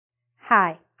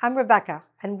Hi, I'm Rebecca,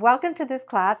 and welcome to this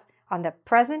class on the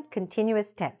present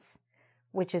continuous tense,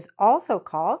 which is also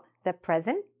called the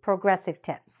present progressive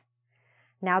tense.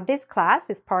 Now, this class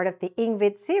is part of the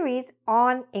engVid series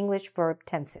on English verb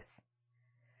tenses.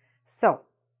 So,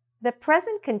 the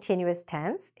present continuous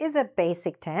tense is a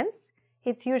basic tense.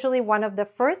 It's usually one of the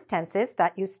first tenses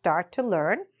that you start to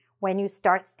learn when you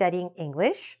start studying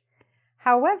English.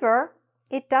 However,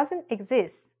 it doesn't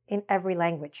exist in every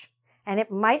language, and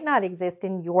it might not exist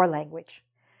in your language.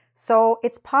 So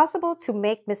it's possible to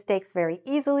make mistakes very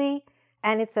easily,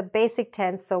 and it's a basic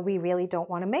tense, so we really don't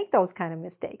want to make those kind of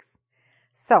mistakes.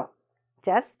 So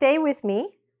just stay with me.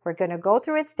 We're going to go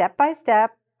through it step by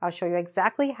step. I'll show you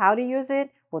exactly how to use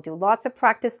it. We'll do lots of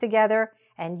practice together,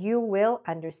 and you will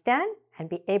understand and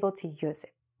be able to use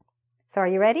it. So are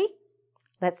you ready?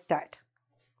 Let's start.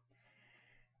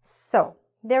 So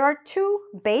there are two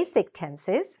basic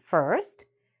tenses first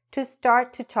to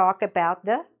start to talk about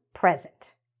the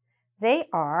present. They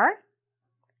are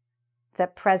the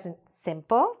present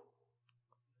simple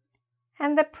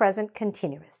and the present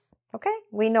continuous. Okay?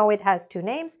 We know it has two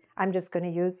names. I'm just going to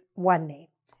use one name.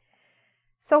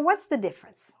 So what's the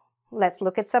difference? Let's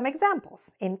look at some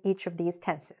examples in each of these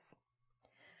tenses.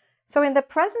 So in the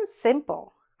present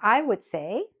simple, I would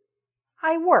say,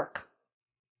 I work.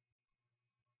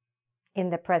 In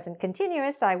the present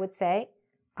continuous, I would say,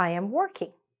 I am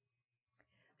working.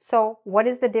 So what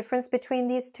is the difference between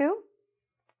these two?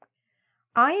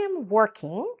 I am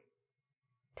working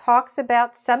talks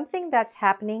about something that's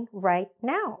happening right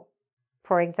now.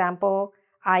 For example,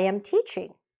 I am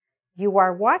teaching. You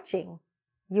are watching.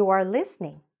 You are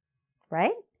listening,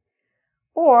 right?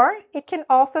 Or it can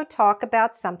also talk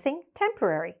about something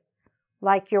temporary,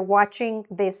 like you're watching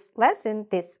this lesson,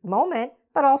 this moment,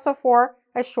 but also for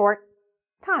a short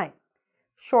time.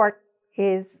 Short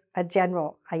is a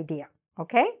general idea,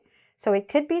 okay? So it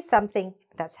could be something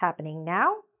that's happening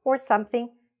now or something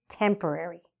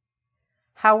temporary.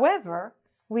 However,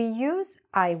 we use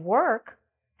I work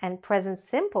and present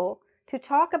simple to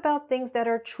talk about things that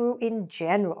are true in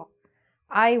general.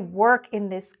 I work in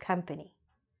this company,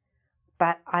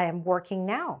 but I am working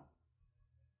now.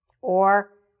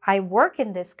 Or I work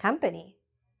in this company,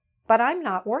 but I'm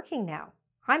not working now.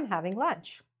 I'm having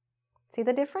lunch. See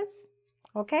the difference?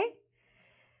 Okay?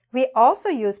 We also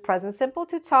use present simple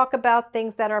to talk about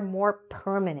things that are more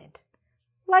permanent,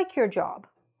 like your job,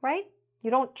 right? You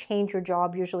don't change your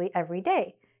job usually every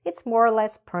day. It's more or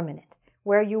less permanent,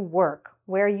 where you work,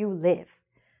 where you live.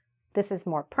 This is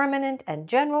more permanent and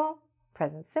general,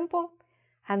 present simple,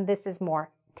 and this is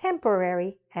more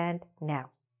temporary and now.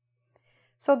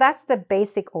 So that's the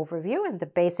basic overview and the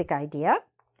basic idea.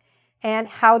 And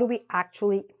how do we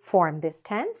actually form this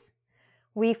tense?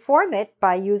 We form it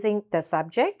by using the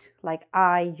subject, like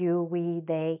I, you, we,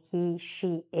 they, he,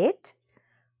 she, it,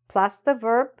 plus the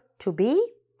verb to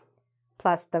be,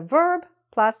 plus the verb,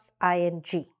 plus ing.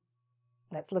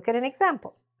 Let's look at an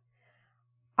example.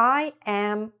 I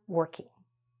am working.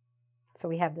 So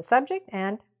we have the subject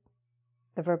and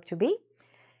the verb to be,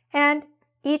 and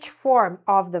each form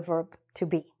of the verb to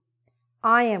be.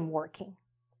 I am working.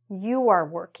 You are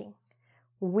working.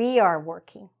 We are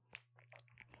working.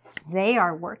 They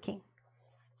are working.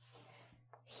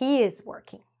 He is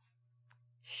working.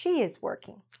 She is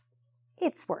working.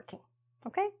 It's working.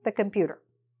 Okay? The computer,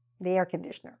 the air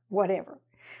conditioner, whatever.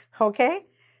 Okay?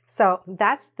 So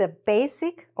that's the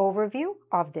basic overview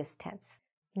of this tense.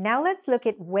 Now let's look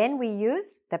at when we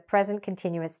use the present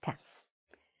continuous tense.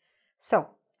 So,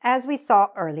 as we saw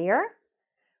earlier,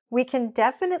 we can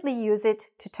definitely use it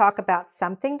to talk about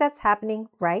something that's happening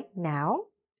right now.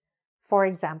 For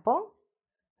example,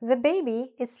 the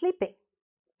baby is sleeping.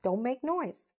 Don't make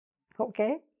noise,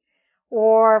 okay?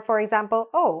 Or, for example,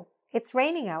 oh, it's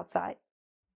raining outside.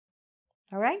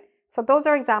 All right? So those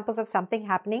are examples of something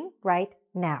happening right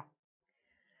now.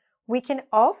 We can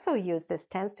also use this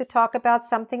tense to talk about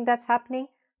something that's happening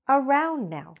around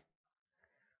now.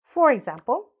 For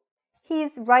example,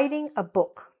 he's writing a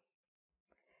book.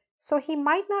 So he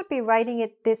might not be writing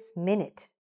it this minute,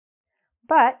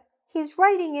 but he's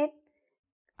writing it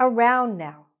around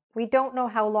now. We don't know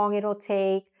how long it'll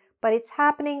take, but it's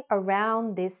happening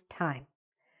around this time.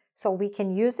 So we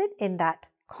can use it in that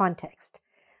context.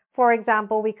 For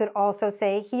example, we could also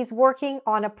say he's working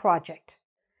on a project.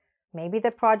 Maybe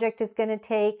the project is going to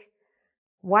take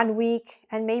 1 week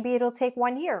and maybe it'll take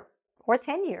 1 year or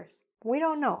 10 years. We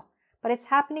don't know, but it's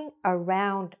happening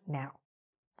around now.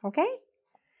 Okay?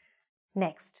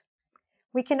 Next,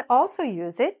 we can also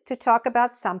use it to talk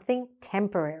about something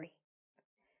temporary.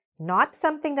 Not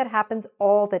something that happens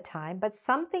all the time, but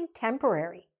something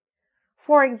temporary.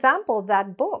 For example,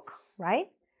 that book, right?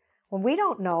 When we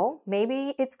don't know,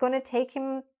 maybe it's going to take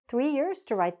him 3 years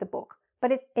to write the book.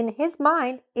 But in his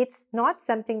mind, it's not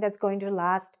something that's going to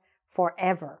last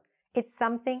forever. It's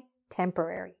something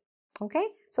temporary. Okay?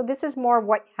 So this is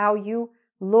more how you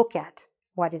look at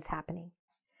what is happening.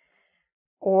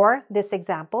 Or this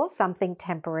example, something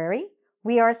temporary.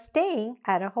 We are staying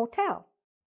at a hotel.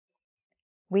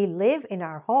 We live in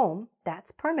our home,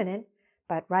 that's permanent.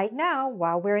 But right now,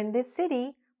 while we're in this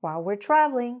city, while we're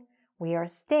traveling, we are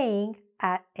staying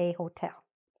at a hotel.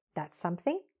 That's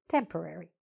something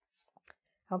temporary.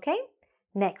 Okay?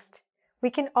 Next, we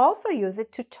can also use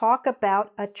it to talk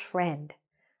about a trend.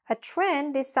 A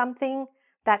trend is something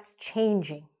that's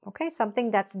changing, okay?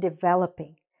 Something that's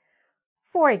developing.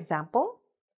 For example,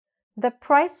 the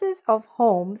prices of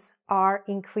homes are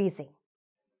increasing.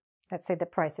 Let's say the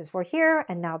prices were here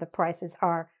and now the prices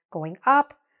are going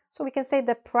up. So we can say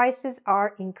the prices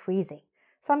are increasing.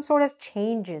 Some sort of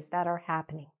changes that are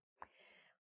happening.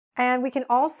 And we can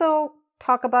also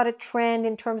talk about a trend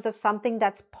in terms of something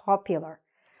that's popular.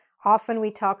 Often we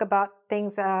talk about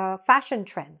things, fashion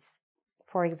trends,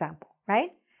 for example,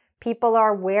 right? People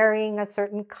are wearing a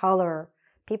certain color.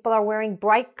 People are wearing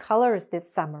bright colors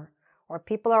this summer, or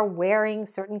people are wearing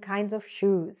certain kinds of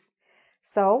shoes.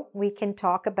 So we can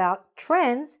talk about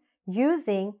trends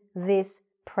using this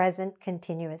present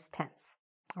continuous tense.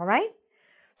 All right?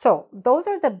 So those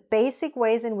are the basic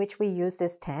ways in which we use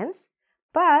this tense.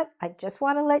 But I just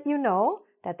want to let you know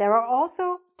that there are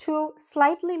also 2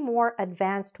 slightly more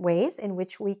advanced ways in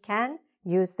which we can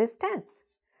use this tense.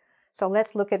 So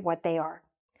let's look at what they are.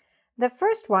 The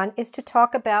first one is to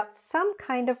talk about some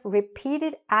kind of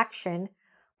repeated action,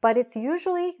 but it's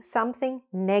usually something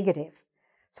negative.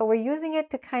 So we're using it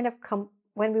to kind of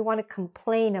when we want to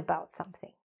complain about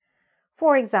something.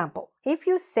 For example, if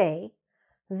you say,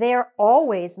 they're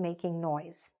always making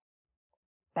noise,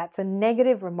 that's a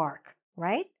negative remark,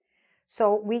 right?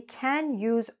 So we can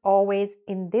use always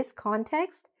in this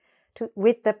context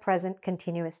with the present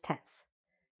continuous tense.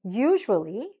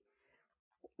 Usually,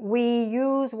 we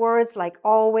use words like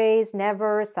always,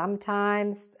 never,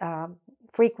 sometimes,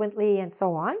 frequently, and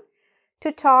so on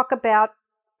to talk about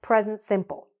present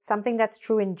simple, something that's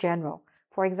true in general.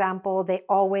 For example, they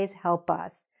always help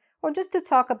us, or just to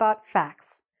talk about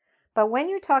facts. But when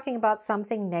you're talking about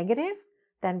something negative,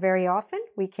 then very often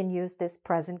we can use this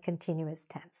present continuous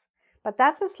tense. But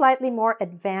that's a slightly more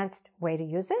advanced way to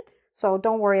use it, so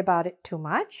don't worry about it too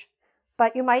much.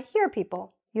 But you might hear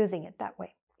people using it that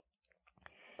way.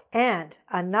 And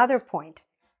another point,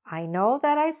 I know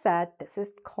that I said this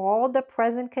is called the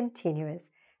present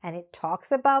continuous, and it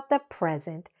talks about the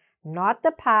present, not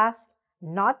the past,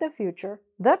 not the future,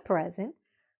 the present.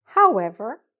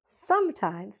 However,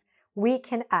 sometimes we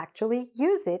can actually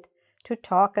use it to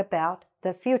talk about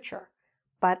the future,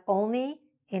 but only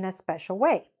in a special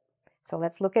way. So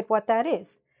let's look at what that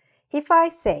is. If I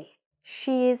say,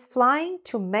 she is flying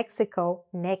to Mexico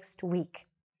next week.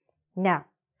 Now,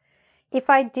 if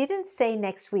I didn't say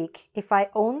next week, if I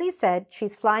only said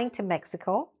she's flying to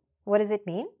Mexico, what does it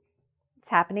mean? It's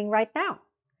happening right now.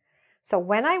 So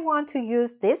when I want to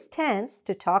use this tense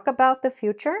to talk about the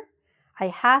future, I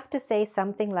have to say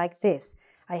something like this.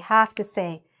 I have to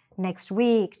say next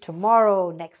week,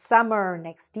 tomorrow, next summer,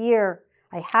 next year.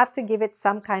 I have to give it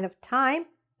some kind of time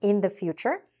in the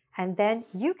future, and then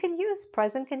you can use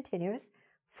present continuous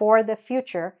for the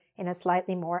future in a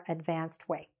slightly more advanced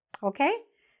way. Okay?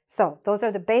 So those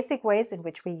are the basic ways in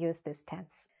which we use this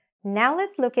tense. Now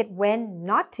let's look at when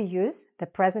not to use the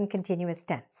present continuous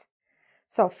tense.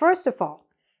 So first of all,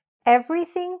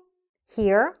 everything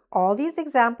here, all these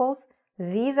examples,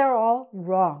 these are all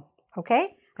wrong,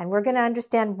 okay? And we're going to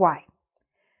understand why.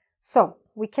 So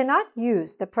we cannot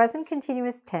use the present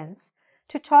continuous tense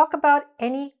to talk about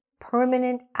any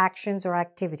permanent actions or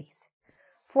activities.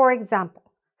 For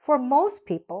example, for most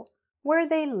people, where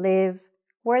they live,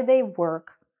 where they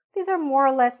work, these are more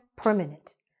or less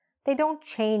permanent. They don't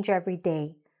change every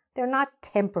day. They're not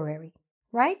temporary,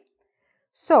 right?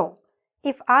 So,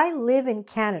 if I live in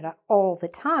Canada all the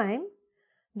time,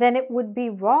 then it would be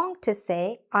wrong to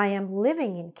say I am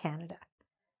living in Canada.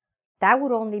 That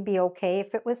would only be okay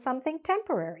if it was something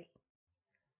temporary.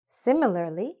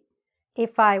 Similarly,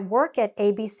 if I work at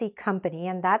ABC Company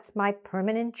and that's my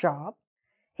permanent job,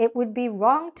 it would be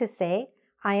wrong to say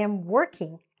I am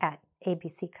working at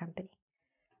ABC Company.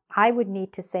 I would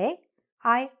need to say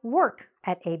I work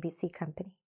at ABC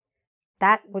Company.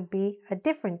 That would be a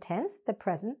different tense, the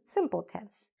present simple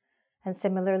tense. And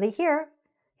similarly here,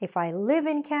 if I live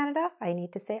in Canada, I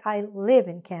need to say I live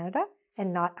in Canada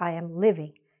and not I am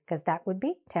living, because that would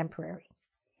be temporary.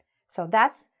 So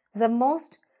that's the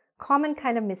most common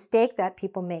kind of mistake that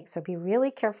people make, so be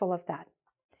really careful of that.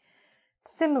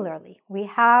 Similarly, we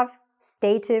have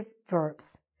stative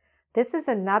verbs. This is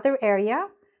another area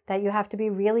that you have to be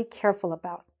really careful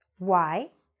about. Why?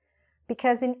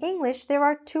 Because in English, there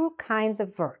are two kinds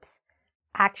of verbs,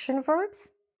 action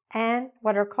verbs and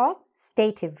what are called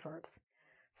stative verbs.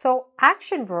 So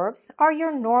action verbs are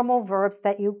your normal verbs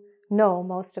that you know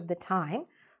most of the time,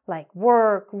 like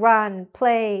work, run,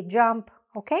 play, jump,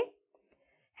 okay?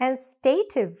 And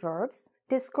stative verbs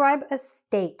describe a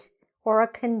state or a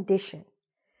condition.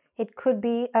 It could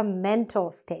be a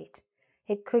mental state.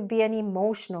 It could be an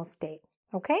emotional state,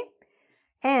 okay?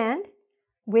 And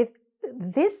with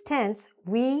this tense,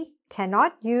 we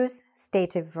cannot use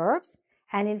stative verbs.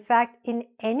 And in fact, in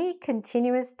any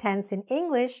continuous tense in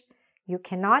English, you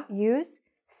cannot use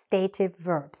stative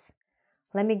verbs.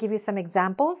 Let me give you some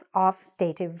examples of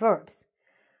stative verbs.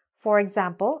 For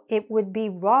example, it would be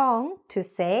wrong to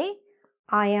say,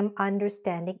 I am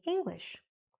understanding English.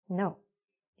 No,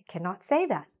 you cannot say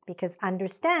that because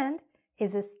understand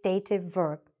is a stative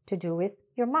verb to do with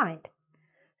your mind.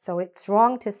 So it's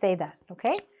wrong to say that,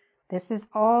 okay? This is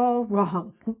all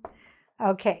wrong.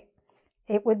 Okay,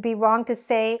 it would be wrong to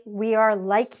say we are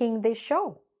liking this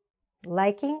show.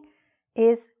 Liking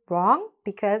is wrong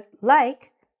because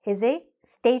like is a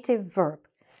stative verb.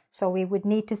 So we would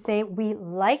need to say we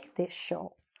like this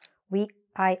show.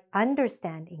 I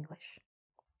understand English.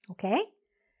 Okay?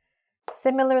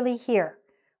 Similarly here,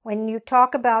 when you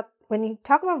talk about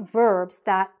verbs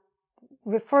that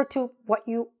refer to what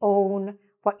you own,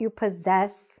 what you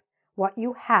possess, what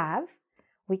you have,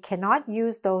 we cannot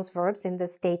use those verbs in the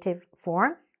stative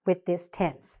form with this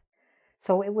tense.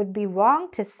 So it would be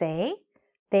wrong to say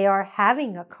they are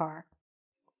having a car.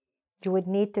 You would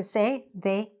need to say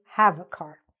they have a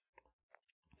car.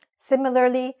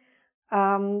 Similarly,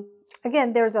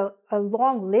 again, there's a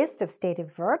long list of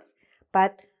stative verbs,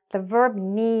 but the verb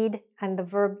need and the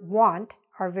verb want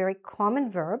are very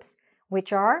common verbs,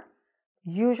 which are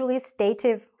usually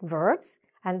stative verbs,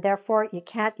 and therefore you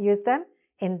can't use them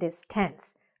in this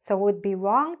tense. So it would be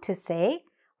wrong to say,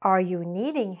 are you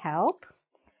needing help?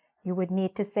 You would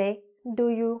need to say, do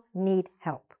you need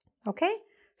help? Okay?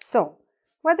 So,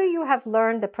 whether you have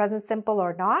learned the present simple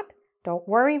or not, don't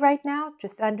worry right now.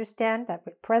 Just understand that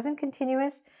with present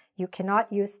continuous, you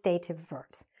cannot use stative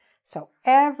verbs. So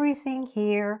everything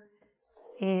here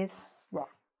is wrong.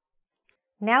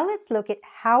 Now let's look at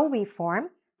how we form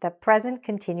the present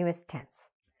continuous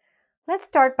tense. Let's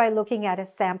start by looking at a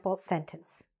sample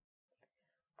sentence.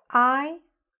 I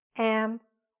am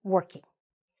working.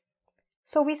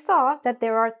 So we saw that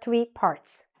there are three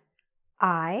parts.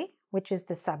 I, which is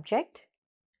the subject,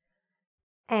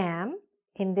 am,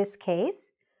 in this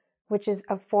case, which is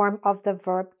a form of the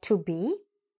verb to be.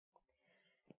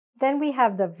 Then we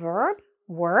have the verb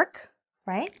work,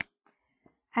 right?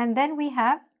 And then we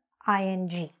have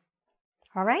ing.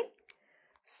 All right?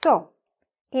 So,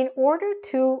 in order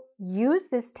to use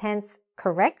this tense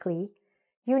correctly,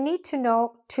 you need to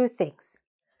know two things.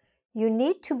 You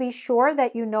need to be sure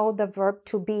that you know the verb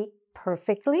to be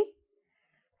perfectly,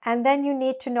 and then you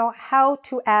need to know how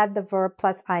to add the verb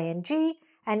plus ing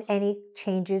and any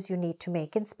changes you need to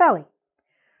make in spelling.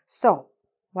 So,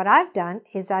 what I've done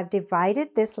is I've divided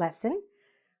this lesson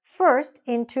first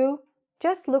into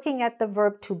just looking at the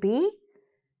verb to be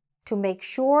to make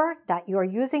sure that you're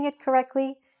using it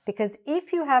correctly, because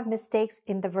if you have mistakes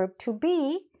in the verb to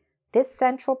be, this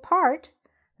central part,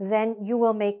 then you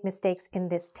will make mistakes in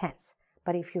this tense.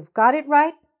 But if you've got it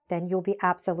right, then you'll be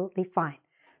absolutely fine.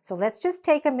 So let's just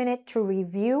take a minute to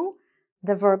review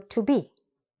the verb to be,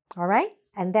 all right?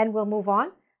 And then we'll move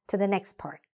on to the next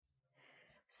part.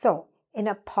 So, in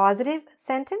a positive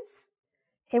sentence,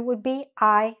 it would be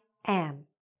I am.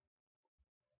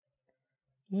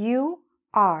 You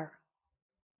are.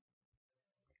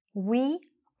 We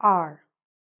are.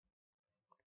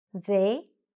 They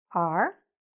are.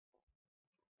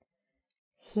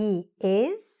 He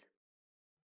is.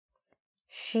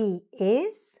 She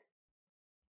is.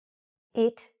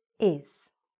 It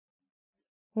is.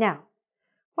 Now,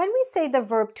 when we say the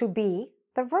verb to be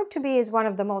is one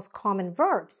of the most common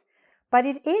verbs, but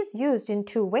it is used in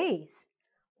two ways.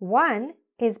 One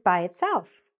is by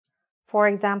itself. For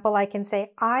example, I can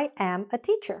say, I am a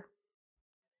teacher.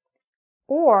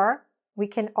 Or we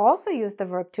can also use the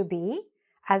verb to be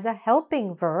as a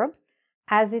helping verb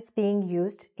as it's being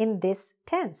used in this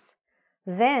tense.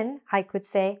 Then I could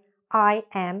say, I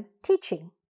am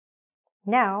teaching.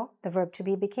 Now the verb to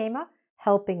be became a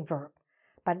helping verb.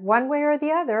 But one way or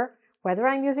the other, whether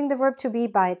I'm using the verb to be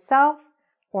by itself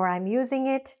or I'm using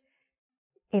it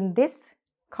in this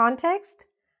context,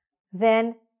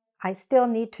 then I still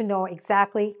need to know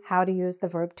exactly how to use the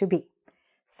verb to be.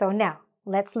 So now,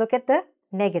 let's look at the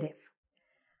negative.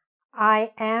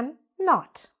 I am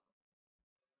not.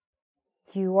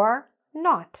 You are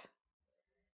not.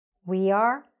 We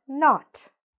are not.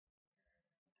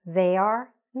 They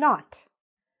are not.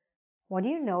 What do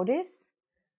you notice?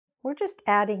 We're just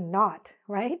adding not,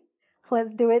 right?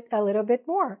 Let's do it a little bit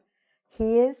more.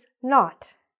 He is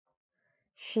not.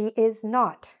 She is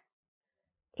not.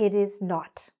 It is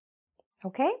not.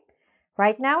 Okay?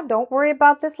 Right now, don't worry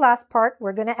about this last part.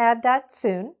 We're going to add that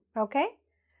soon. Okay?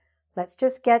 Let's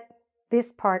just get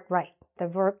this part right, the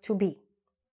verb to be.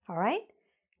 All right?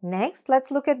 Next,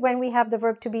 let's look at when we have the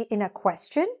verb to be in a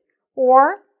question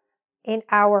or in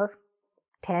our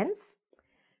tense.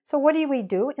 So what do we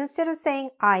do? Instead of saying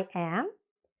I am,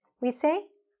 we say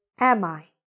am I.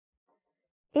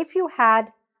 If you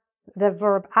had the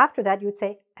verb after that, you would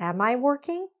say am I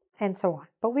working? And so on.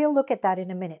 But we'll look at that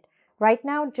in a minute. Right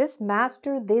now, just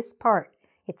master this part.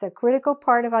 It's a critical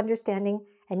part of understanding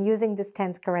and using this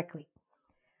tense correctly.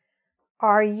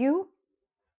 Are you?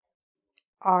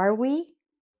 Are we?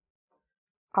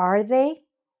 Are they?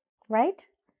 Right?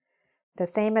 The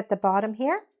same at the bottom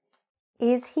here.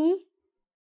 Is he?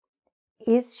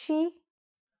 Is she?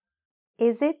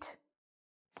 Is it?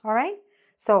 All right?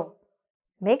 So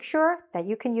make sure that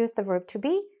you can use the verb to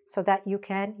be so that you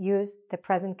can use the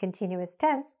present continuous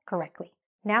tense correctly.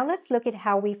 Now let's look at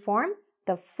how we form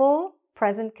the full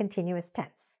present continuous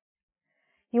tense.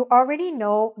 You already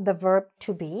know the verb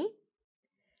to be.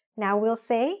 Now we'll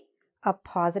say a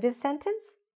positive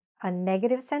sentence, a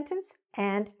negative sentence,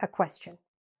 and a question.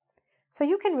 So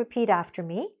you can repeat after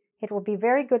me. It will be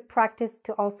very good practice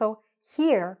to also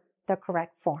hear the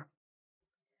correct form.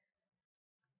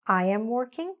 I am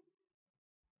working.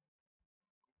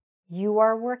 You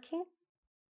are working.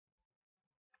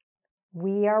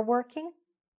 We are working.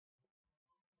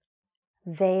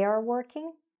 They are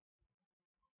working.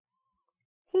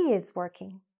 He is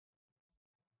working.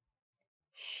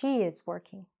 She is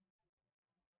working.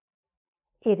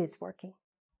 It is working.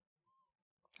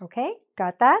 Okay,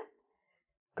 got that?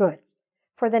 Good.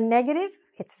 For the negative,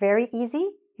 it's very easy.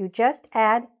 You just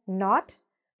add not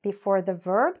before the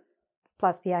verb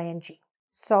plus the ing.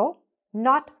 So,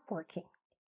 not working,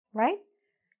 right?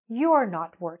 You're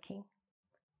not working.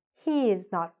 He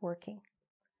is not working.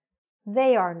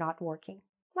 They are not working.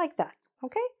 Like that,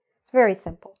 okay? It's very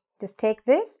simple. Just take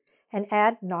this and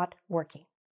add not working.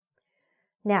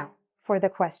 Now, for the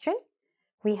question,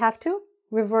 we have to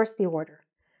reverse the order.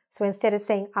 So instead of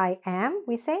saying I am,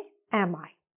 we say am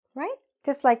I, right?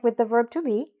 Just like with the verb to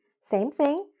be, same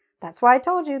thing. That's why I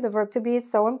told you the verb to be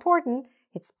is so important.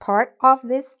 It's part of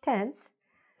this tense.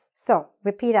 So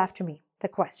repeat after me the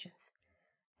questions.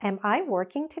 Am I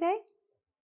working today?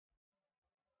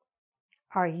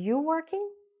 Are you working?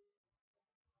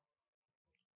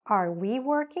 Are we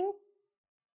working?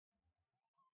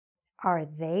 Are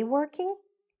they working?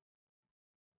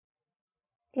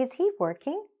 Is he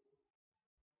working?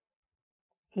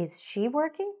 Is she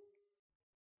working?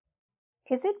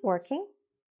 Is it working?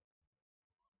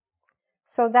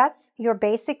 So that's your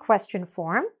basic question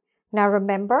form. Now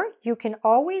remember, you can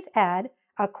always add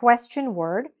a question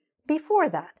word before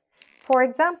that. For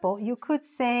example, you could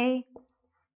say,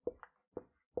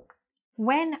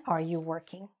 when are you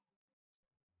working?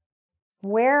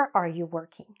 Where are you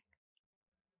working?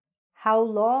 How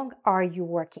long are you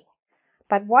working?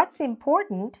 But what's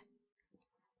important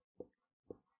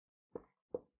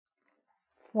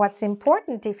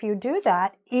if you do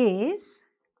that is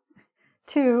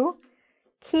to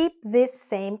keep this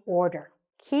same order.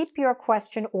 Keep your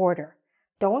question order.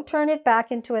 Don't turn it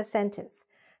back into a sentence.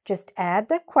 Just add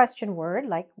the question word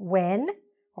like when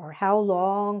or how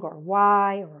long or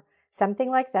why or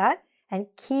something like that and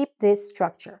keep this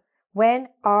structure. When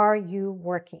are you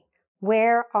working?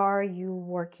 Where are you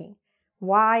working?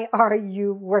 Why are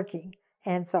you working?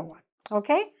 And so on.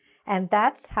 Okay? And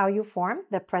that's how you form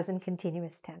the present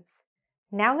continuous tense.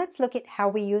 Now let's look at how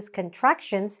we use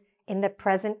contractions in the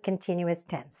present continuous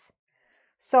tense.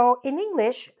 So in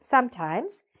English,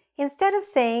 sometimes, instead of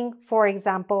saying, for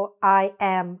example, I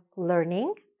am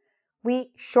learning,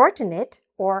 we shorten it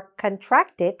or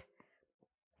contract it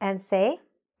and say,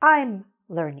 I'm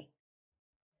learning.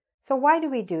 So why do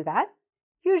we do that?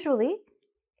 Usually,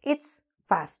 it's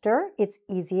faster, it's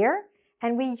easier,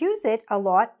 and we use it a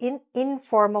lot in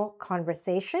informal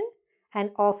conversation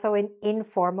and also in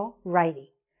informal writing.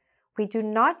 We do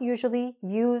not usually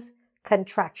use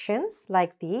contractions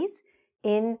like these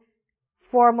in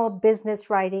formal business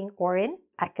writing or in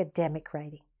academic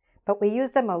writing, but we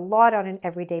use them a lot on an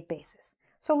everyday basis.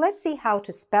 So let's see how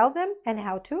to spell them and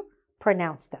how to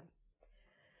pronounce them.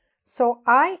 So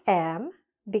I am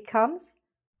becomes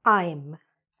I'm.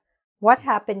 What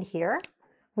happened here?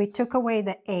 We took away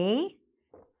the A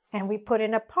and we put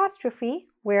an apostrophe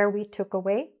where we took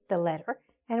away the letter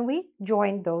and we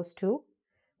joined those two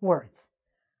words.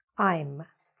 I'm.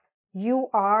 You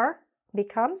are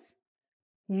becomes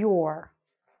your.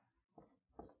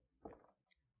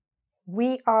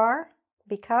 We are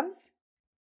becomes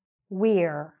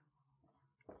we're.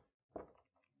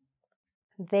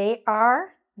 They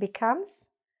are becomes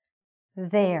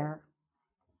their.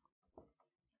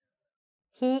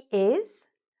 He is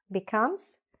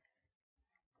becomes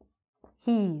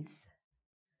he's.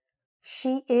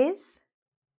 She is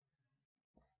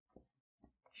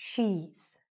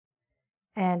she's.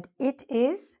 And it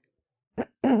is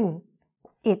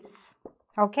it's.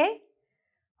 Okay?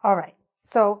 All right.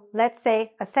 So let's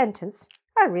say a sentence,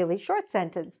 a really short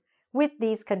sentence with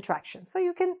these contractions. So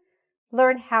you can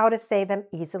learn how to say them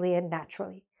easily and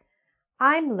naturally.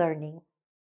 I'm learning.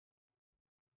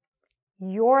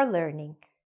 You're learning.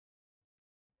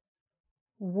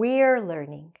 We're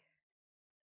learning.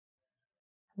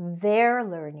 They're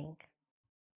learning.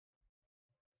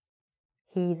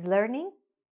 He's learning.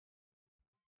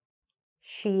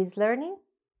 She's learning.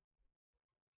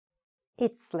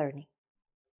 It's learning.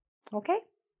 Okay?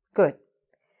 Good.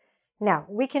 Now,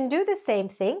 we can do the same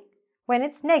thing when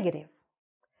it's negative.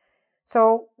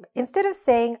 So, instead of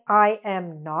saying I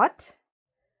am not,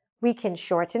 we can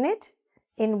shorten it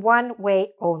in one way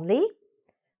only.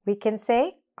 We can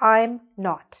say I'm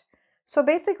not. So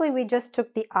basically we just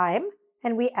took the I'm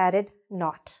and we added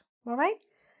not. All right?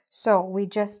 So we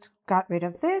just got rid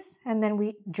of this and then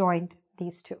we joined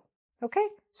these two. Okay?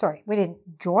 Sorry, we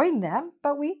didn't join them,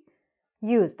 but we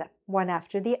used them one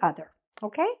after the other.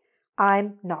 Okay?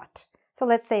 I'm not. So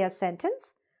let's say a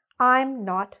sentence. I'm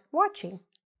not watching.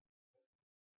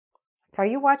 Are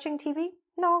you watching TV?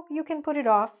 No, you can put it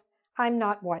off. I'm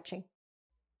not watching.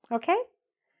 Okay?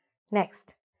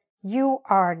 Next, you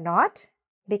are not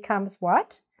becomes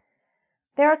what?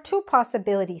 There are two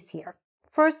possibilities here.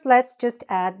 First, let's just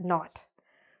add not.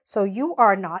 So you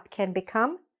are not can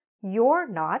become you're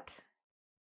not,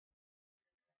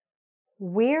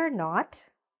 we're not,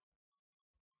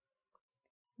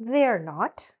 they're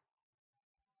not,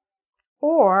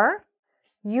 or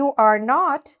you are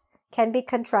not can be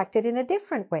contracted in a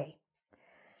different way.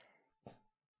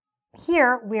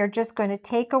 Here, we are just going to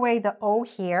take away the O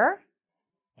here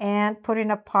and put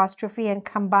an apostrophe and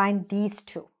combine these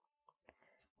two.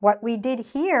 What we did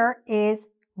here is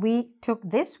we took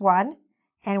this one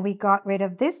and we got rid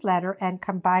of this letter and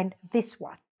combined this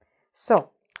one.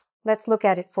 So let's look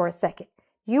at it for a second.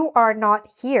 You are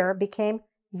not here became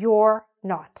you're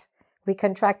not. We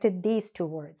contracted these two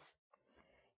words.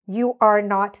 You are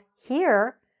not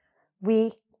here,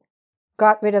 we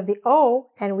got rid of the O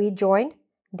and we joined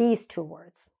these two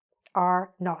words,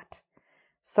 are not.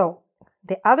 So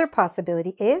the other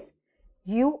possibility is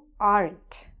you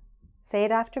aren't. Say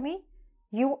it after me.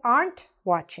 You aren't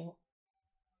watching.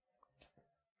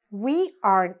 We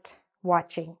aren't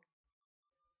watching.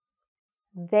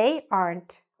 They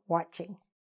aren't watching.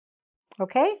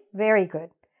 Okay, very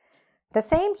good. The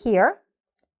same here.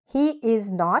 He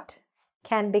is not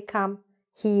can become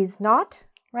he's not,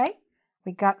 right?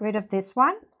 We got rid of this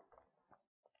one.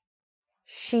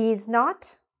 She's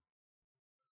not.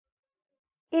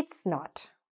 It's not.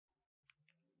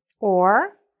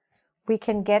 Or we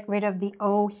can get rid of the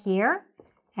O here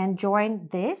and join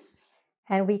this,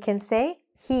 and we can say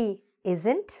he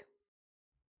isn't.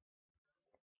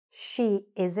 She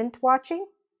isn't watching.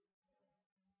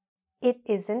 It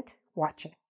isn't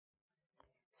watching.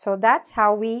 So that's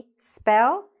how we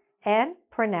spell and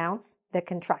pronounce the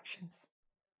contractions.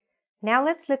 Now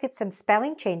let's look at some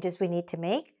spelling changes we need to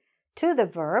make to the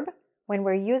verb when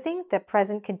we're using the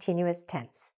present continuous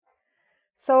tense.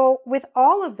 So with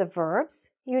all of the verbs,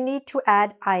 you need to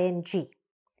add ing.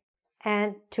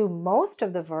 And to most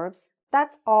of the verbs,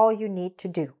 that's all you need to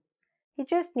do. You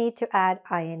just need to add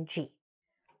ing.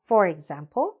 For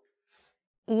example,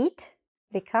 eat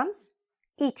becomes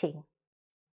eating.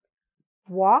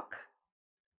 Walk,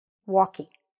 walking,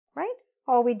 right?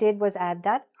 All we did was add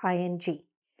that ing.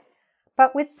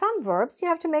 But with some verbs, you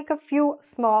have to make a few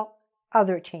small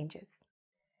other changes.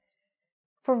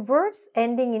 For verbs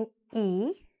ending in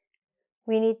E,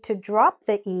 we need to drop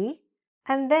the E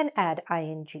and then add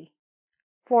ing.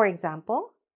 For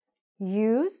example,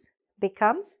 use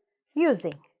becomes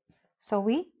using. So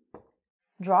we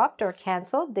dropped or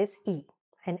canceled this E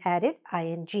and added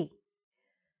ing.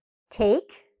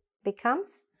 Take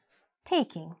becomes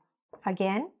taking.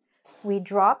 Again, we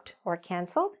dropped or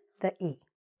canceled the E.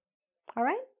 All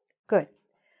right, good.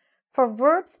 For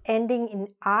verbs ending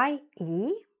in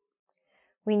IE,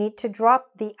 we need to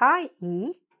drop the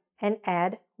IE and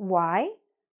add Y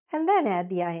and then add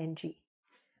the ing.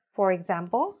 For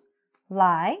example,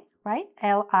 lie, right?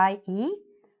 L-I-E,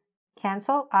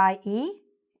 cancel IE,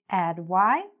 add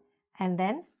Y, and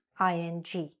then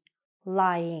ing,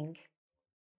 lying.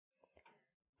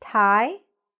 Tie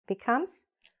becomes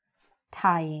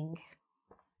tying.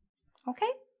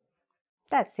 Okay,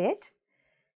 that's it.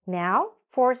 Now,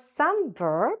 for some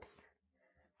verbs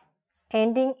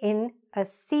ending in a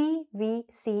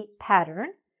CVC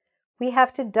pattern, we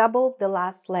have to double the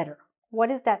last letter.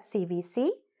 What is that CVC?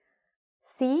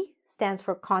 C stands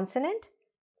for consonant,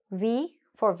 V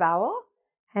for vowel,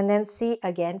 and then C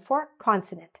again for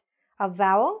consonant. A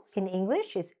vowel in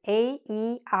English is A,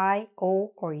 E, I,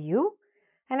 O, or U,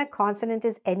 and a consonant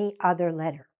is any other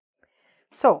letter.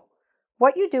 So,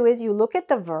 what you do is you look at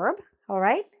the verb, all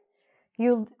right?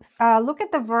 You look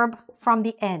at the verb from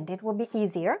the end. It will be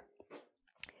easier.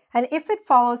 And if it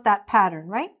follows that pattern,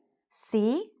 right?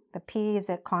 C, the P is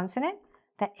a consonant,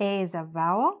 the A is a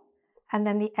vowel, and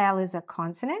then the L is a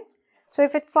consonant. So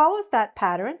if it follows that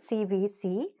pattern,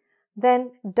 CVC,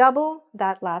 then double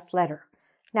that last letter.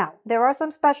 Now, there are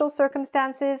some special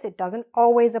circumstances. It doesn't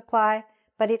always apply,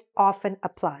 but it often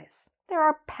applies. There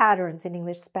are patterns in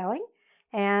English spelling,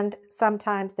 and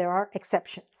sometimes there are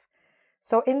exceptions.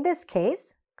 So in this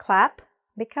case, clap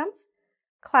becomes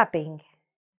clapping.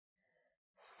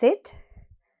 Sit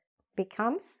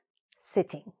becomes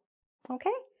sitting.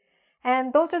 Okay?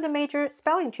 And those are the major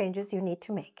spelling changes you need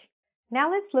to make.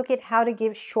 Now let's look at how to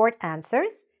give short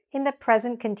answers in the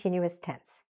present continuous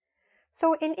tense.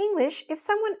 So in English, if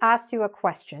someone asks you a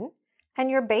question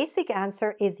and your basic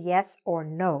answer is yes or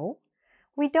no,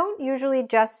 we don't usually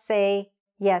just say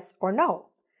yes or no.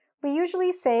 We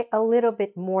usually say a little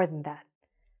bit more than that.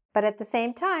 But at the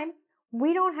same time,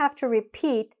 we don't have to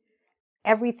repeat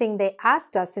everything they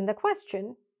asked us in the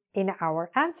question in our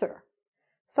answer.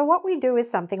 So what we do is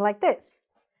something like this.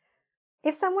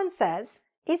 If someone says,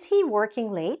 "Is he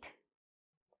working late?"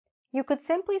 you could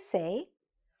simply say,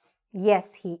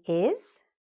 "Yes, he is,"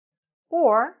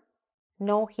 or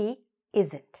 "No, he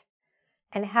isn't."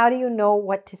 And how do you know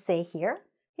what to say here?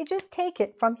 You just take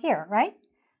it from here, right?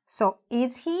 So,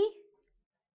 is he?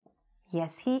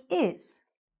 Yes, he is.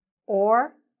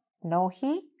 Or, no,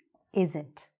 he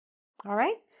isn't. All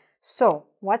right? So,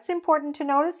 what's important to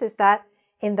notice is that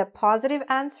in the positive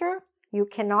answer, you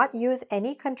cannot use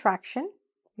any contraction.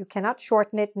 You cannot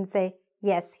shorten it and say,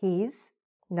 yes, he's.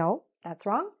 No, that's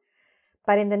wrong.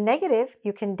 But in the negative,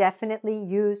 you can definitely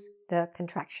use the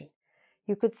contraction.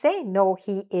 You could say, no,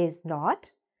 he is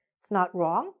not. It's not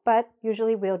wrong, but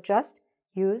usually we'll just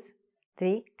use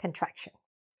the contraction.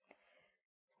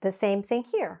 The same thing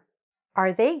here.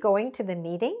 Are they going to the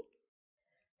meeting?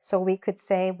 So we could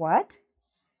say what?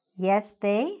 Yes,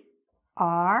 they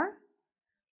are,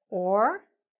 or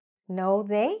no,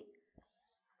 they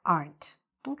aren't.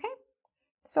 Okay?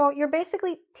 So you're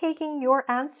basically taking your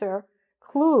answer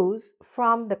clues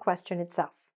from the question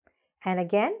itself. And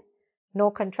again,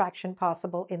 no contraction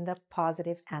possible in the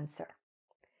positive answer.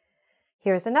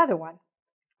 Here's another one.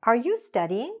 Are you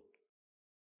studying?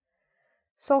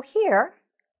 So here,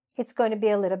 it's going to be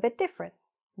a little bit different.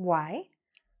 Why?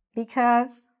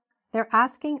 Because they're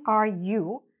asking, are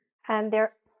you? And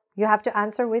you have to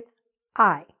answer with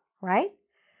I, right?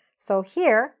 So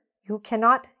here, you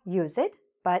cannot use it,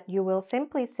 but you will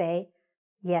simply say,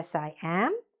 yes, I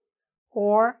am,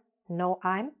 or no,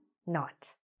 I'm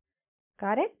not.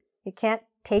 Got it? You can't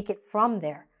take it from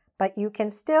there, but you can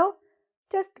still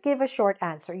just give a short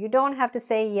answer. You don't have to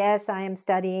say, yes, I am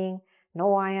studying,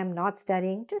 no, I am not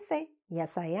studying. Just say,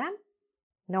 yes, I am,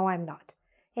 no, I'm not.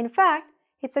 In fact,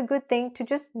 it's a good thing to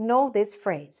just know this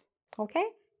phrase, okay?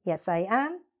 Yes, I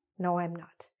am, no, I'm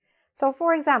not. So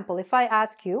for example, if I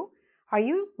ask you, are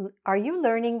you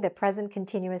learning the present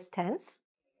continuous tense?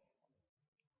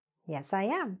 Yes, I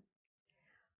am.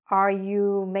 Are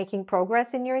you making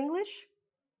progress in your English?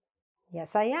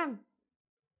 Yes, I am.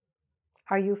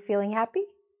 Are you feeling happy?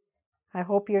 I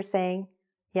hope you're saying,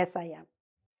 yes, I am.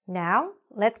 Now,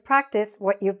 let's practice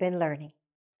what you've been learning.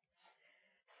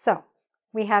 So,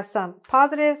 we have some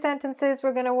positive sentences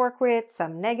we're going to work with,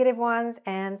 some negative ones,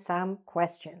 and some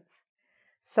questions.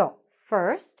 So,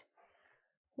 first,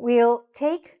 we'll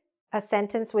take a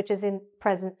sentence which is in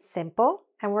present simple,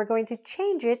 and we're going to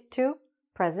change it to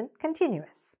present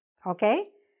continuous. Okay?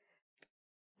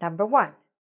 Number 1,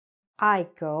 I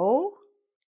go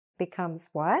becomes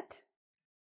what?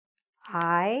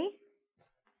 I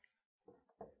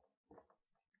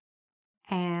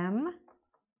am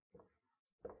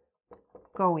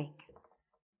going.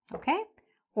 Okay?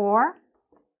 or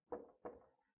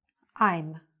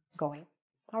I'm going.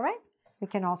 All right? We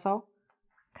can also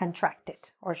contract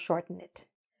it or shorten it.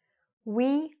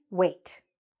 We wait.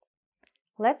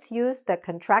 Let's use the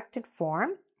contracted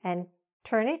form and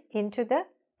turn it into the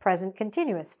present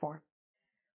continuous form.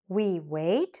 We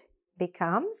wait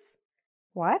becomes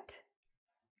what?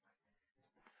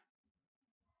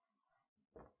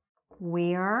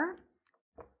 We're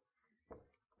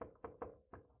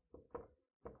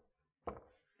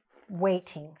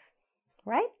waiting,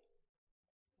 right?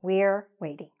 We're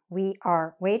waiting. We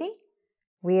are waiting.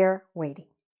 We're waiting.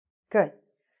 Good.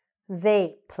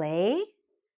 They play.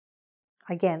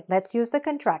 Again, let's use the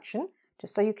contraction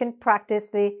just so you can practice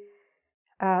the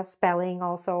spelling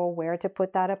also, where to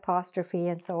put that apostrophe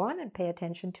and so on, and pay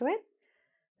attention to it.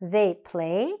 They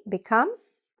play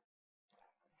becomes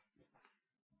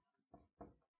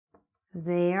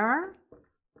they're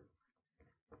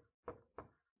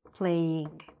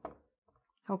playing.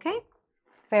 Okay?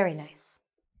 Very nice.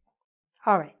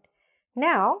 All right.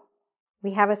 Now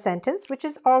we have a sentence which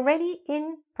is already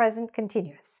in present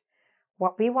continuous.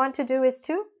 What we want to do is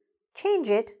to change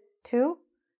it to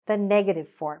the negative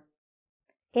form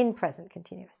in present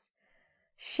continuous.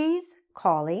 She's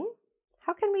calling.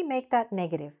 How can we make that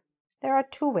negative? There are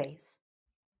two ways.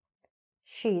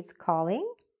 She's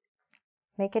calling.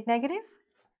 Make it negative.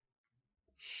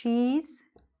 She's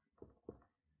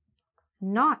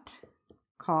not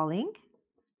calling.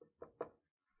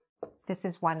 This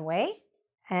is one way.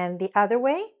 And the other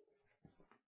way,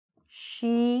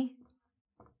 she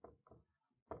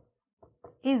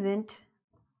isn't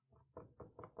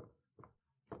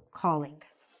calling,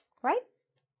 right?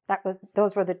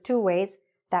 Those were the two ways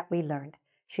that we learned.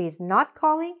 She's not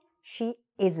calling, she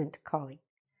isn't calling.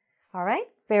 All right,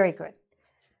 very good.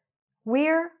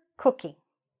 We're cooking.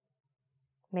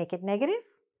 Make it negative.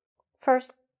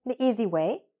 First, the easy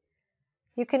way.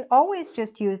 You can always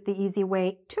just use the easy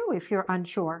way too if you're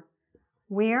unsure.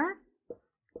 We're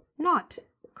not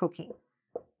cooking.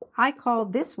 I call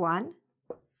this one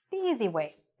the easy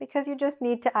way because you just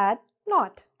need to add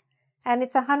not. And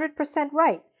it's 100%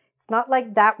 right. It's not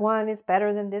like that one is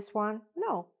better than this one.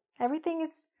 No, everything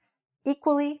is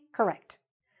equally correct.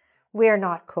 We're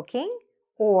not cooking,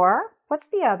 or what's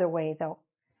the other way though?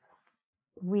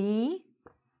 We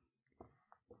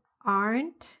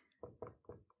aren't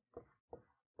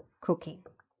cooking.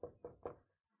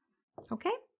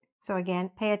 Okay? So again,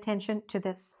 pay attention to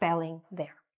the spelling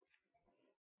there.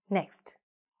 Next,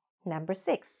 number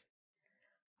 6.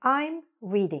 I'm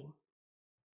reading.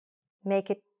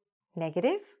 Make it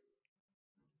negative.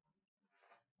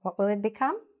 What will it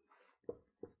become?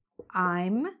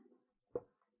 I'm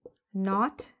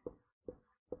not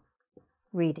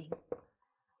reading.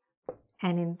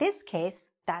 And in this case,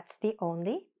 that's the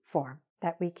only form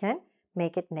that we can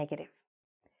make it negative.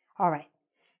 All right,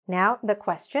 now the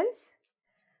questions.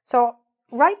 So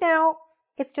right now,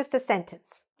 it's just a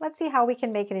sentence. Let's see how we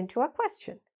can make it into a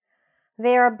question.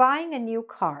 They are buying a new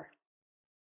car.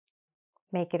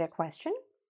 Make it a question.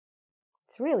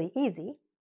 It's really easy.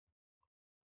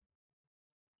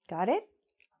 Got it?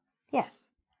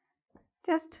 Yes.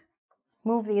 Just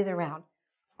move these around.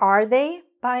 Are they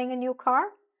buying a new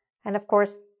car? And of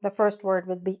course, the first word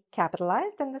will be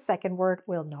capitalized and the second word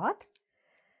will not.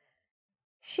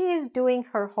 She is doing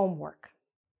her homework.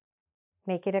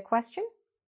 Make it a question.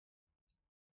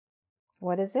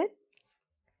 What is it?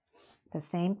 The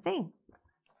same thing.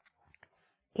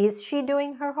 Is she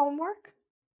doing her homework?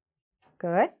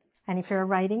 Good. And if you're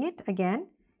writing it, again,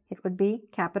 it would be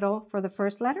capital for the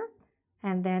first letter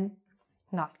and then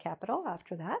not capital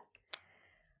after that.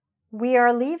 We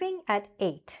are leaving at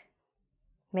 8.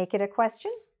 Make it a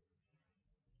question.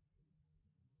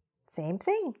 Same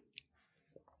thing.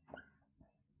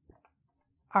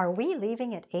 Are we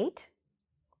leaving at 8?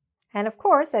 And of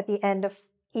course, at the end of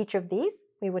each of these,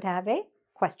 we would have a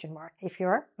question mark if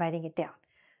you're writing it down.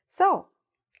 So,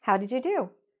 how did you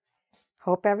do?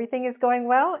 Hope everything is going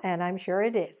well, and I'm sure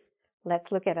it is.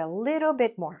 Let's look at a little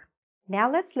bit more. Now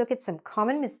let's look at some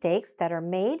common mistakes that are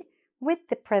made with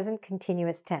the present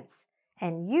continuous tense,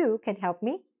 and you can help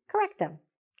me correct them.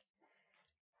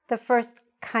 The first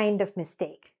kind of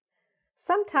mistake.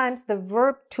 Sometimes the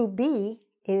verb to be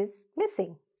is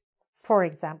missing. For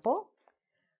example,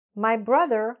 my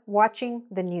brother watching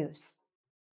the news.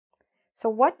 So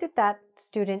what did that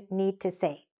student need to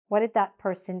say? What did that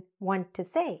person want to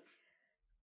say?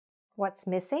 What's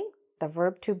missing? The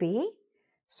verb to be.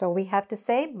 So we have to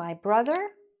say, my brother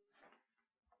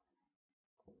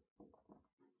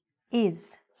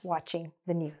is watching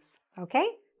the news. Okay?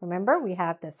 Remember, we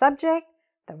have the subject,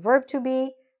 the verb to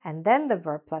be, and then the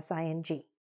verb plus ing.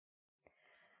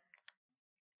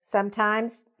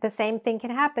 Sometimes the same thing can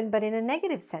happen, but in a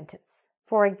negative sentence.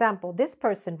 For example, this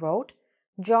person wrote,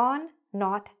 John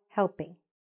not helping.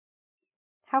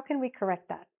 How can we correct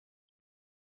that?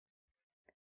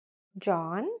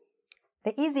 John,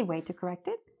 the easy way to correct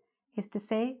it is to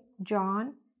say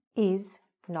John is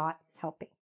not helping.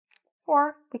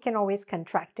 Or we can always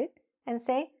contract it and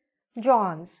say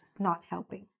John's not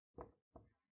helping.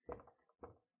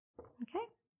 Okay?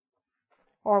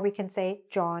 Or we can say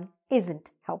John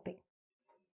isn't helping.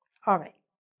 All right.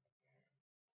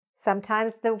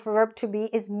 Sometimes the verb to be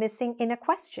is missing in a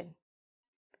question.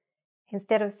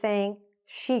 Instead of saying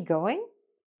she going,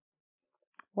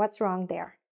 what's wrong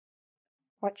there?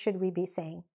 What should we be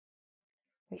saying?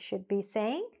 We should be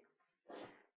saying,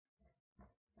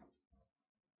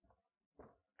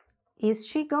 is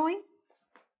she going?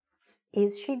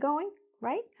 Is she going?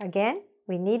 Right? Again,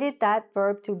 we needed that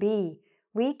verb to be.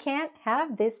 We can't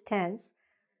have this tense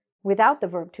without the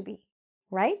verb to be,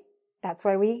 right? That's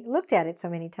why we looked at it so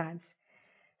many times.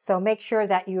 So make sure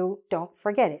that you don't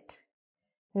forget it.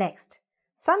 Next,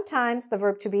 sometimes the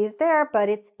verb to be is there, but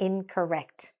it's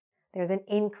incorrect. There's an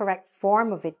incorrect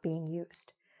form of it being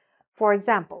used. For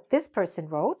example, this person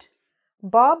wrote,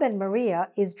 Bob and Maria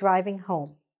is driving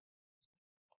home.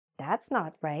 That's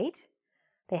not right.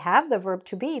 They have the verb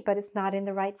to be, but it's not in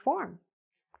the right form.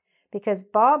 Because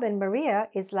Bob and Maria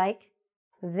is like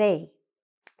they,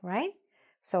 right?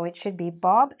 So it should be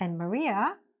Bob and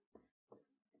Maria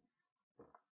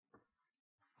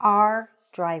are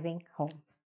driving home.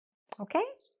 Okay?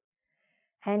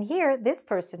 And here, this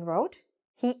person wrote,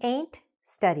 he ain't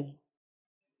studying.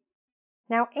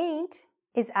 Now, ain't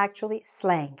is actually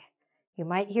slang. You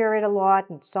might hear it a lot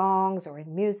in songs or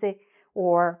in music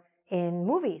or in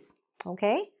movies,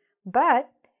 okay? But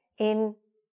in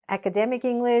academic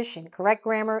English, in correct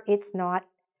grammar, it's not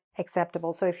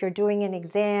acceptable. So if you're doing an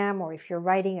exam or if you're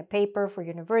writing a paper for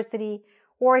university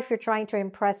or if you're trying to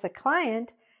impress a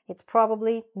client, it's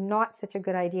probably not such a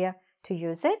good idea to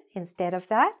use it. Instead of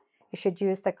that, you should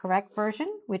use the correct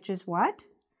version, which is what?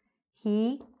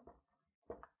 He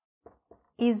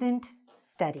isn't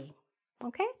studying.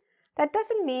 Okay? That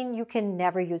doesn't mean you can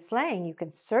never use slang. You can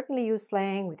certainly use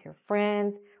slang with your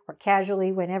friends or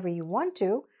casually whenever you want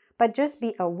to, but just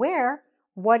be aware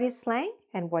what is slang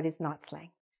and what is not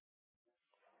slang.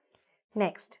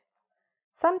 Next,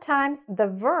 sometimes the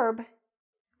verb,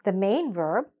 the main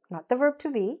verb, not the verb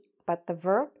to be, but the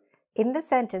verb in the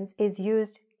sentence is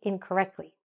used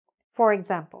incorrectly. For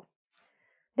example,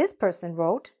 this person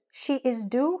wrote, she is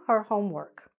due her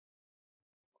homework.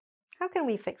 How can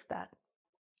we fix that?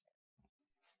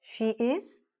 She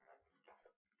is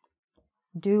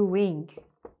doing.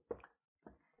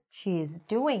 She is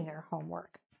doing her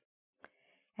homework.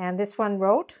 And this one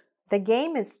wrote, the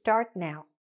game is start now.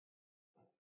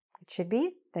 It should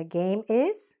be, the game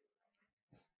is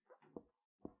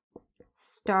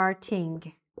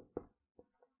starting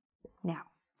now.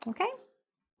 Okay?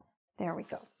 There we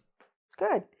go.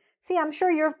 Good. See, I'm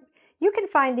sure you can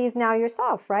find these now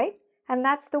yourself, right? And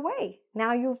that's the way.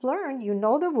 Now you've learned, you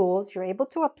know the rules, you're able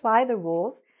to apply the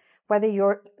rules, whether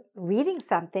you're reading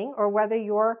something or whether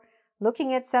you're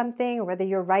looking at something or whether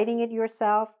you're writing it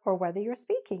yourself or whether you're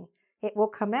speaking. It will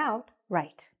come out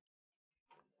right.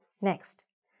 Next,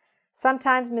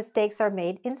 sometimes mistakes are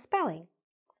made in spelling.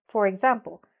 For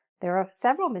example, there are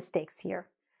several mistakes here.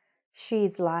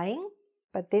 She's lying,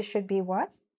 but this should be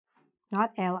what?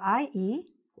 Not L-I-E,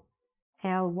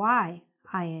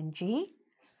 L-Y-I-N-G.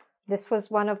 This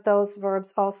was one of those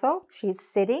verbs also. She's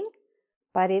sitting,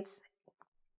 but it's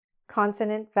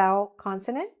consonant, vowel,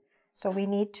 consonant. So we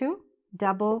need to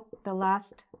double the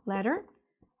last letter,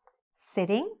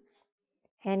 sitting.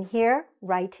 And here,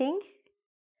 writing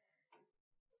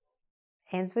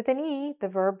ends with an E, the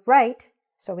verb write.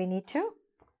 So we need to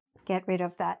get rid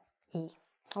of that E.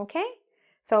 Okay?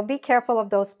 So be careful of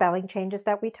those spelling changes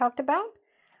that we talked about.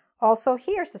 Also,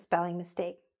 here's a spelling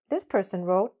mistake. This person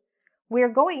wrote, we're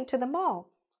going to the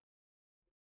mall.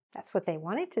 That's what they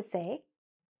wanted to say.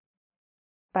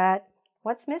 But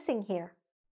what's missing here?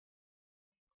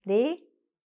 The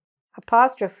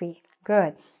apostrophe.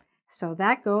 Good. So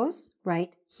that goes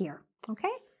right here.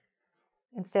 Okay?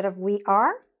 Instead of we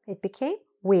are, it became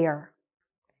we're.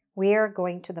 We're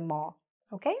going to the mall.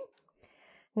 Okay?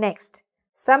 Next,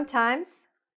 sometimes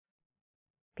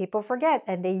people forget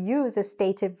and they use a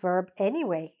stative verb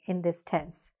anyway in this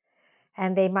tense.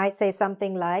 And they might say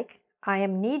something like, I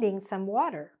am needing some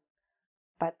water.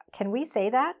 But can we say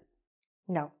that?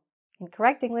 No. In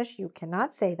correct English, you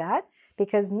cannot say that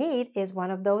because need is one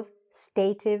of those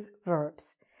stative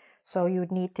verbs. So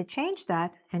you'd need to change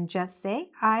that and just say,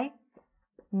 I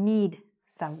need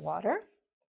some water.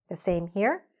 The same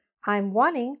here. I'm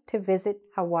wanting to visit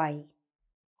Hawaii.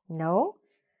 No.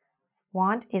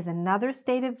 Want is another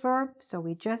stative verb, so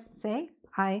we just say,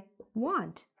 I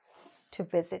want to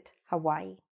visit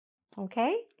Hawaii.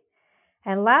 Okay?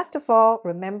 And last of all,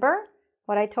 remember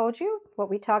what I told you, what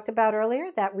we talked about earlier,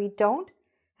 that we don't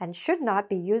and should not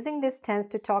be using this tense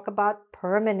to talk about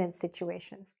permanent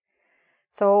situations.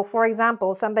 So, for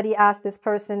example, somebody asked this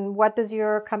person, what does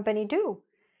your company do?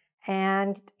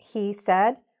 And he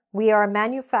said, we are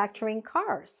manufacturing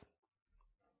cars.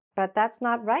 But that's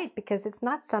not right because it's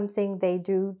not something they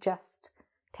do just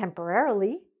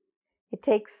temporarily. It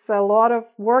takes a lot of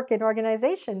work and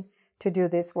organization to do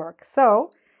this work.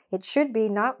 So it should be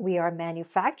not we are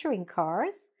manufacturing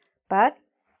cars, but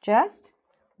just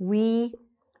we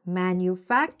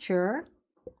manufacture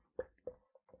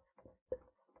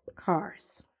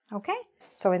cars. Okay?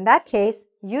 So in that case,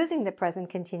 using the present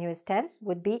continuous tense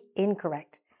would be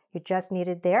incorrect. You just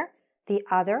needed there the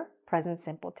other present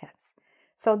simple tense.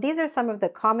 So these are some of the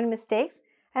common mistakes,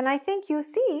 and I think you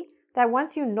see that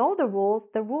once you know the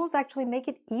rules actually make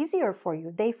it easier for you.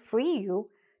 They free you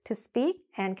to speak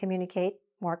and communicate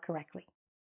more correctly.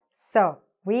 So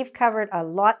we've covered a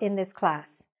lot in this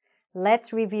class.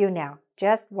 Let's review now,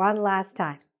 just one last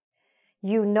time.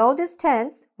 You know this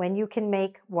tense when you can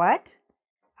make what?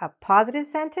 A positive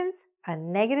sentence, a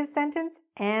negative sentence,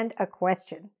 and a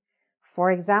question. For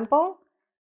example,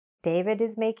 David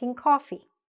is making coffee.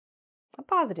 A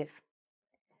positive.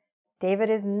 David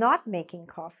is not making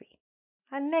coffee.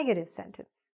 A negative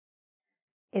sentence.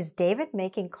 Is David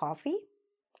making coffee?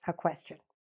 A question.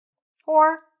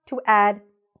 Or to add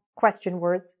question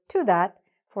words to that,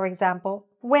 for example,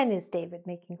 when is David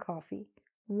making coffee?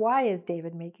 Why is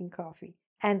David making coffee?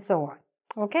 And so on.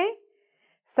 Okay?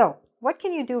 So, what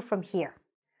can you do from here?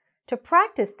 To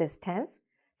practice this tense,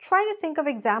 try to think of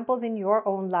examples in your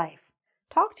own life.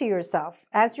 Talk to yourself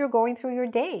as you're going through your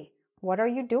day. What are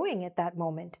you doing at that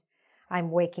moment? I'm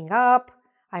waking up,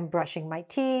 I'm brushing my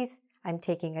teeth, I'm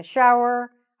taking a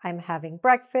shower, I'm having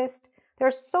breakfast. There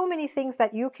are so many things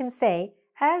that you can say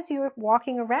as you're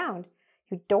walking around.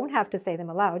 You don't have to say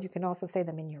them aloud. You can also say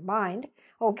them in your mind,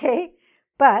 okay?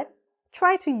 But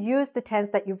try to use the tense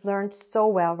that you've learned so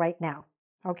well right now,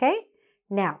 okay?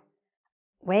 Now,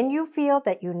 when you feel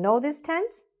that you know this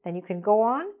tense, then you can go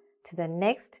on to the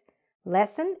next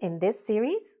lesson in this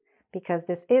series, because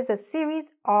this is a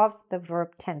series of the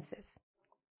verb tenses.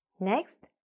 Next,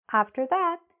 after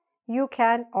that, you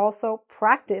can also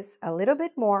practice a little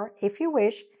bit more, if you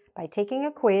wish, by taking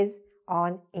a quiz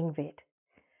on engVid.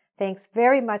 Thanks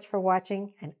very much for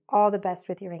watching, and all the best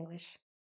with your English.